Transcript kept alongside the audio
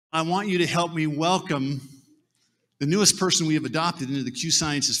I want you to help me welcome the newest person we have adopted into the Q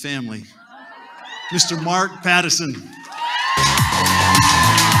Sciences family, Mr. Mark Pattison. Thank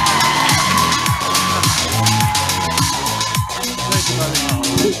you, buddy.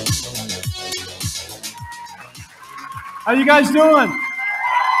 How you guys doing?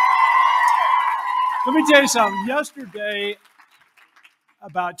 Let me tell you something. Yesterday,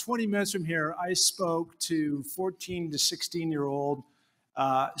 about 20 minutes from here, I spoke to 14 to 16-year-old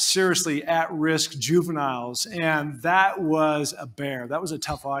seriously at-risk juveniles, and that was a bear. That was a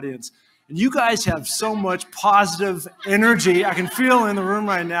tough audience. And you guys have so much positive energy. I can feel in the room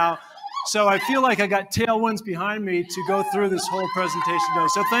right now. So I feel like I got tailwinds behind me to go through this whole presentation today.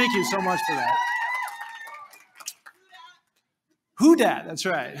 So thank you so much for that. Who dat? That's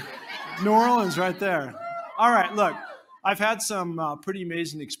right. New Orleans right there. All right, look. I've had some pretty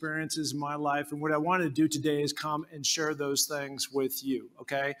amazing experiences in my life, and what I want to do today is come and share those things with you,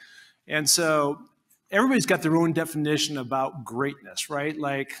 okay? And so everybody's got their own definition about greatness, right?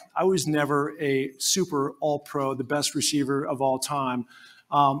 Like, I was never a super all-pro, the best receiver of all time,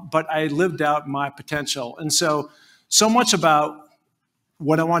 but I lived out my potential. And so much about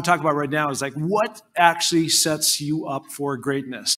what I want to talk about right now is like, what actually sets you up for greatness?